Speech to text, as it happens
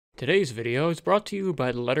Today's video is brought to you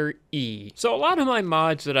by the letter E. So a lot of my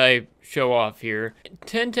mods that I show off here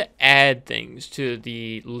tend to add things to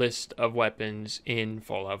the list of weapons in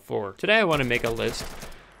Fallout 4. Today I want to make a list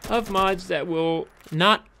of mods that will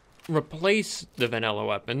not replace the vanilla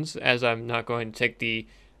weapons, as I'm not going to take the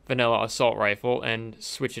vanilla assault rifle and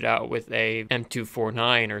switch it out with a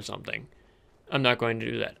M249 or something. I'm not going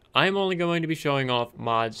to do that. I'm only going to be showing off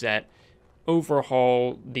mods that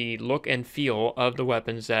overhaul the look and feel of the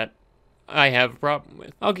weapons that I have a problem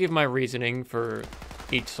with. I'll give my reasoning for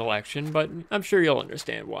each selection, but I'm sure you'll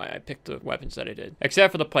understand why I picked the weapons that I did.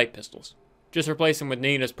 Except for the pipe pistols. Just replace them with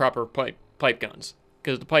Nina's proper pipe guns.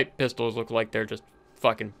 Because the pipe pistols look like they're just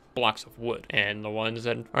fucking blocks of wood. And the ones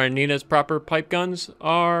that are Nina's proper pipe guns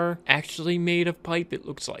are actually made of pipe, it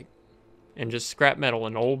looks like. And just scrap metal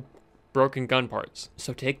and old broken gun parts.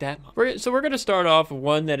 So take that. We're going to start off with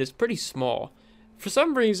one that is pretty small. For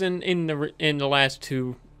some reason, in the last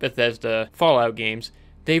two Bethesda Fallout games,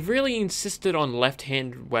 they've really insisted on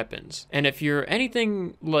left-handed weapons. And if you're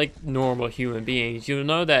anything like normal human beings, you'll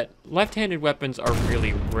know that left-handed weapons are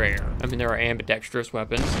really rare. I mean, there are ambidextrous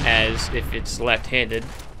weapons, as if it's left-handed,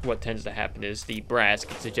 what tends to happen is the brass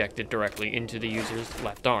gets ejected directly into the user's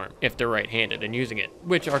left arm, if they're right-handed and using it,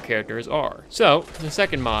 which our characters are. So, the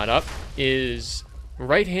second mod up is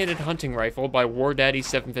Right-Handed Hunting Rifle by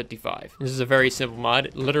WarDaddy755. This is a very simple mod.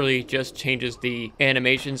 It literally just changes the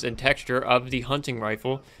animations and texture of the hunting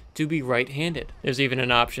rifle to be right-handed. There's even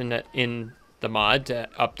an option that in the mod to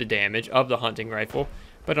up the damage of the hunting rifle,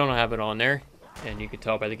 but I don't have it on there. And you can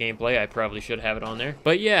tell by the gameplay, I probably should have it on there.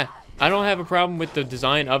 But yeah, I don't have a problem with the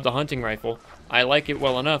design of the hunting rifle. I like it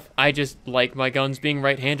well enough. I just like my guns being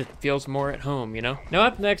right-handed. It feels more at home, you know? Now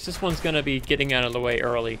up next, this one's gonna be getting out of the way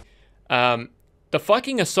early. The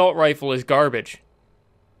fucking assault rifle is garbage.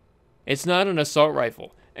 It's not an assault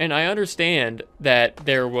rifle. And I understand that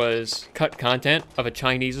there was cut content of a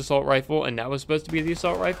Chinese assault rifle, and that was supposed to be the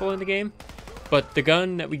assault rifle in the game. But the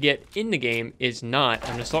gun that we get in the game is not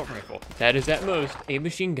an assault rifle. That is at most a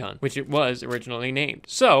machine gun, which it was originally named.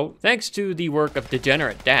 So, thanks to the work of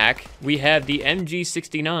degenerate Dak, we have the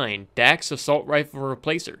MG69, Dak's Assault Rifle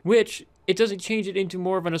Replacer, which it doesn't change it into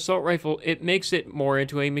more of an assault rifle, it makes it more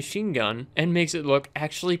into a machine gun and makes it look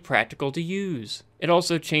actually practical to use. It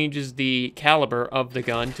also changes the caliber of the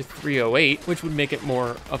gun to .308, which would make it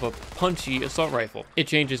more of a punchy assault rifle. It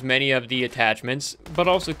changes many of the attachments, but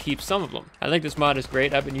also keeps some of them. I think this mod is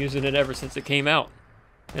great. I've been using it ever since it came out.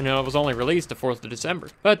 And it was only released the 4th of December.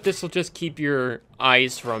 But this will just keep your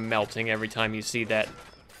eyes from melting every time you see that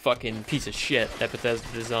fucking piece of shit that Bethesda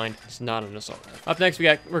designed. It's not an assault rifle. Up next,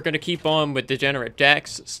 we're gonna keep on with degenerate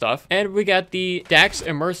Dak's stuff, and we got the Dak's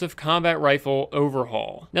Immersive Combat Rifle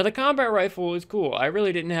Overhaul. Now the combat rifle is cool. I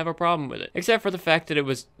really didn't have a problem with it, except for the fact that it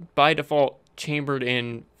was by default chambered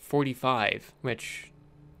in 45, which,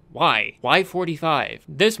 why? Why 45?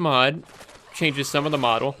 This mod changes some of the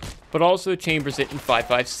model, but also chambers it in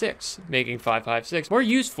 5.56, making 5.56 more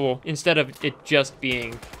useful instead of it just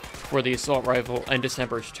being for the assault rifle and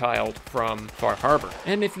December's Child from Far Harbor.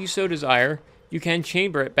 And if you so desire, you can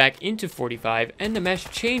chamber it back into 45, and the mesh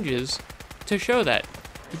changes to show that.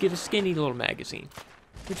 You get a skinny little magazine,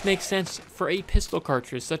 which makes sense for a pistol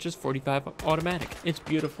cartridge such as 45 automatic. It's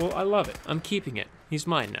beautiful, I love it. I'm keeping it. He's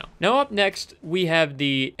mine now. Now up next, we have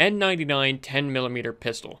the N99 10mm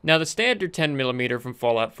pistol. Now the standard 10mm from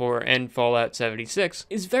Fallout 4 and Fallout 76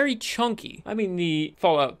 is very chunky. I mean, the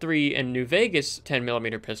Fallout 3 and New Vegas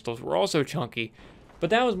 10mm pistols were also chunky, but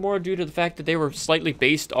that was more due to the fact that they were slightly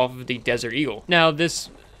based off of the Desert Eagle. Now this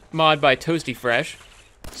mod by Toasty Fresh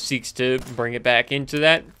seeks to bring it back into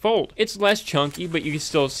that fold. It's less chunky, but you can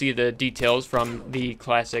still see the details from the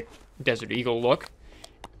classic Desert Eagle look.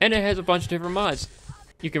 And it has a bunch of different mods.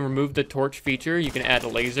 You can remove the torch feature, you can add a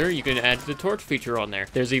laser, you can add the torch feature on there.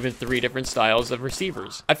 There's even 3 different styles of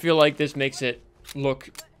receivers. I feel like this makes it look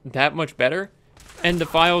that much better. And the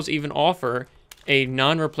files even offer a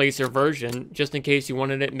non-replacer version just in case you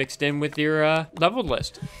wanted it mixed in with your leveled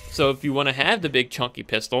list. So if you want to have the big chunky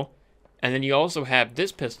pistol, and then you also have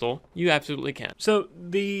this pistol, you absolutely can. So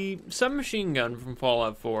the submachine gun from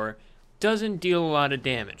Fallout 4 doesn't deal a lot of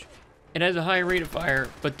damage. It has a high rate of fire,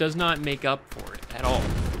 but does not make up for it at all.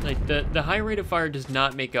 Like, the high rate of fire does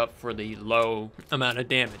not make up for the low amount of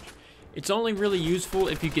damage. It's only really useful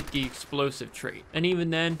if you get the explosive trait, and even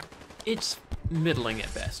then, it's middling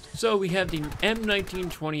at best. So we have the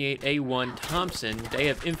M1928A1 Thompson Day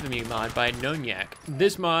of Infamy mod by Nonyak.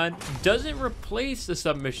 This mod doesn't replace the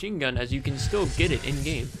submachine gun, as you can still get it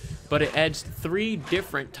in-game, but it adds 3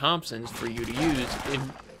 different Thompsons for you to use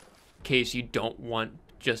in case you don't want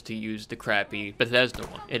just to use the crappy Bethesda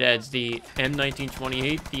one. It adds the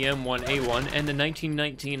M1928, the M1A1, and the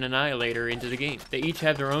 1919 Annihilator into the game. They each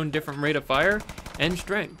have their own different rate of fire and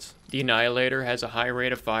strengths. The Annihilator has a high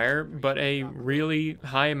rate of fire, but a really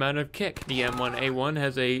high amount of kick. The M1A1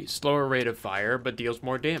 has a slower rate of fire, but deals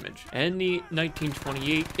more damage. And the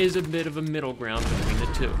 1928 is a bit of a middle ground between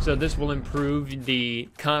the two. So this will improve the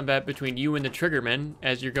combat between you and the Triggermen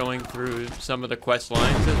as you're going through some of the quest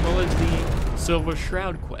lines, as well as the Silver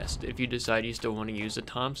Shroud quest, if you decide you still want to use a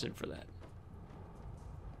Thompson for that.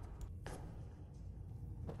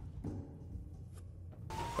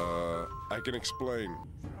 I can explain.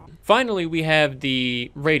 Finally, we have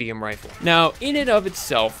the radium rifle. Now, in and of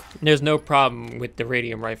itself, there's no problem with the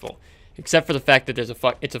radium rifle, except for the fact that it's a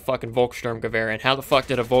fucking Volkssturmgewehr, and how the fuck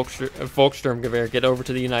did a Volkssturmgewehr get over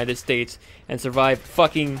to the United States and survive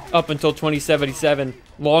fucking up until 2077,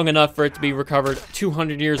 long enough for it to be recovered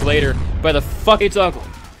 200 years later by the fuck? It's ugly.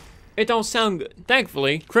 It don't sound good.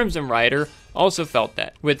 Thankfully, Crimson Rider also felt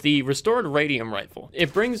that. With the restored radium rifle,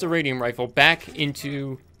 it brings the radium rifle back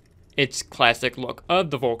into its classic look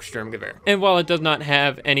of the Volkssturmgewehr. And while it does not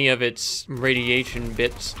have any of its radiation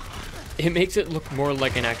bits, it makes it look more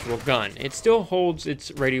like an actual gun. It still holds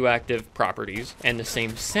its radioactive properties and the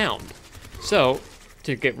same sound. So,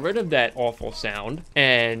 to get rid of that awful sound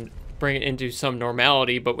and bring it into some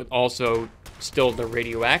normality, but with also still the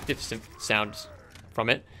radioactive sounds from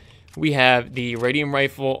it, we have the Radium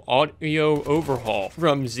Rifle Audio Overhaul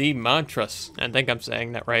from Z Mantras. I think I'm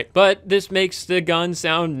saying that right. But this makes the gun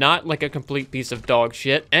sound not like a complete piece of dog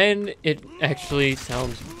shit, and it actually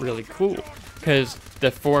sounds really cool. Because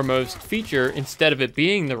the foremost feature, instead of it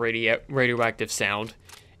being the radioactive sound,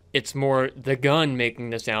 it's more the gun making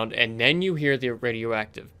the sound, and then you hear the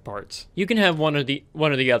radioactive parts. You can have one of the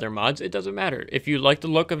other mods, it doesn't matter. If you like the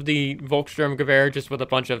look of the Volkssturmgewehr just with a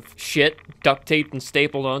bunch of shit duct taped and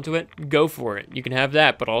stapled onto it, go for it. You can have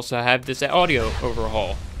that, but also have this audio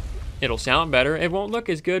overhaul. It'll sound better. It won't look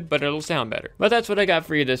as good, but it'll sound better. But that's what I got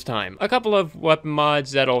for you this time. A couple of weapon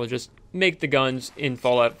mods that'll just make the guns in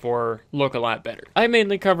Fallout 4 look a lot better. I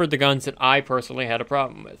mainly covered the guns that I personally had a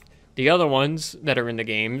problem with. The other ones that are in the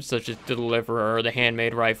game, such as the Deliverer, the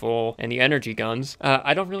Handmade Rifle, and the energy guns,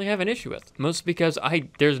 I don't really have an issue with. Mostly because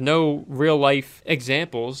there's no real-life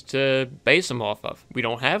examples to base them off of. We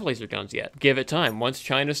don't have laser guns yet. Give it time. Once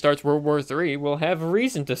China starts World War III, we'll have a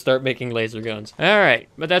reason to start making laser guns. Alright,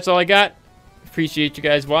 but that's all I got. Appreciate you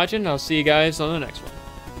guys watching. I'll see you guys on the next one.